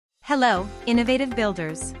Hello, innovative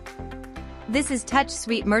builders. This is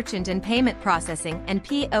TouchSuite Merchant and Payment Processing and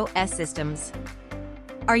POS Systems.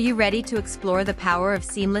 Are you ready to explore the power of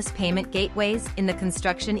seamless payment gateways in the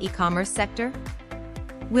construction e-commerce sector?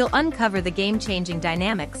 We'll uncover the game-changing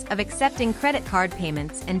dynamics of accepting credit card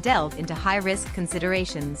payments and delve into high-risk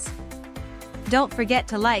considerations. Don't forget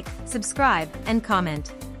to like, subscribe, and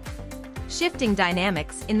comment. Shifting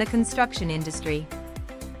dynamics in the construction industry.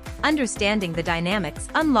 Understanding the dynamics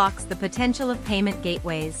unlocks the potential of payment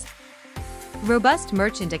gateways. Robust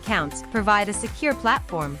merchant accounts provide a secure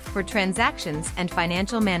platform for transactions and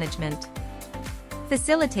financial management,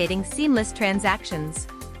 facilitating seamless transactions.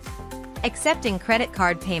 Accepting credit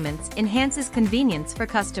card payments enhances convenience for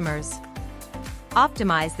customers.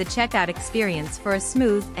 Optimize the checkout experience for a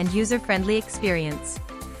smooth and user-friendly experience.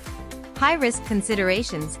 High-risk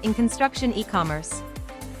considerations in construction e-commerce.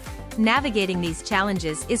 Navigating these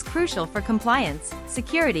challenges is crucial for compliance,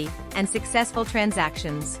 security, and successful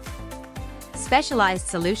transactions. Specialized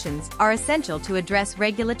solutions are essential to address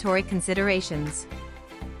regulatory considerations.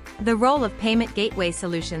 The role of payment gateway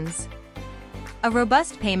solutions. A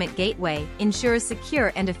robust payment gateway ensures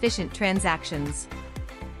secure and efficient transactions.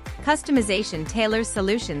 Customization tailors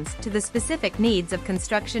solutions to the specific needs of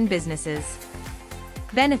construction businesses.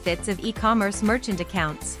 Benefits of e-commerce merchant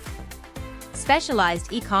accounts.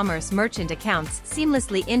 Specialized e-commerce merchant accounts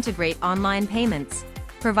seamlessly integrate online payments,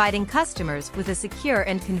 providing customers with a secure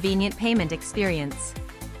and convenient payment experience.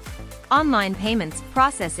 Online payments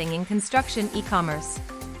processing in construction e-commerce.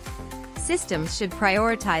 Systems should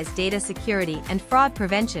prioritize data security and fraud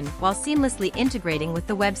prevention while seamlessly integrating with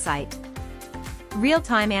the website.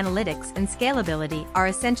 Real-time analytics and scalability are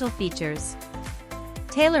essential features.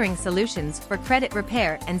 Tailoring solutions for credit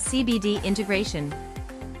repair and CBD integration.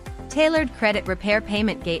 Tailored credit repair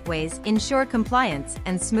payment gateways ensure compliance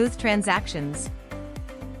and smooth transactions.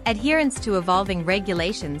 Adherence to evolving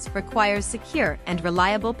regulations requires secure and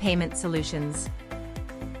reliable payment solutions.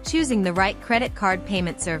 Choosing the right credit card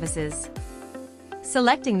payment services.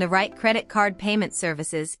 Selecting the right credit card payment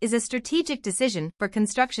services is a strategic decision for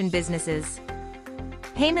construction businesses.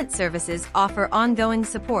 Payment services offer ongoing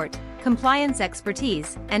support, compliance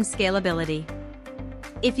expertise, and scalability.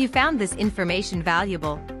 If you found this information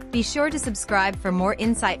valuable, be sure to subscribe for more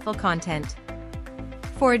insightful content.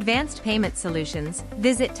 For advanced payment solutions,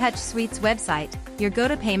 visit TouchSuite's website, your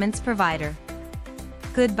go-to payments provider.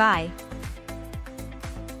 Goodbye.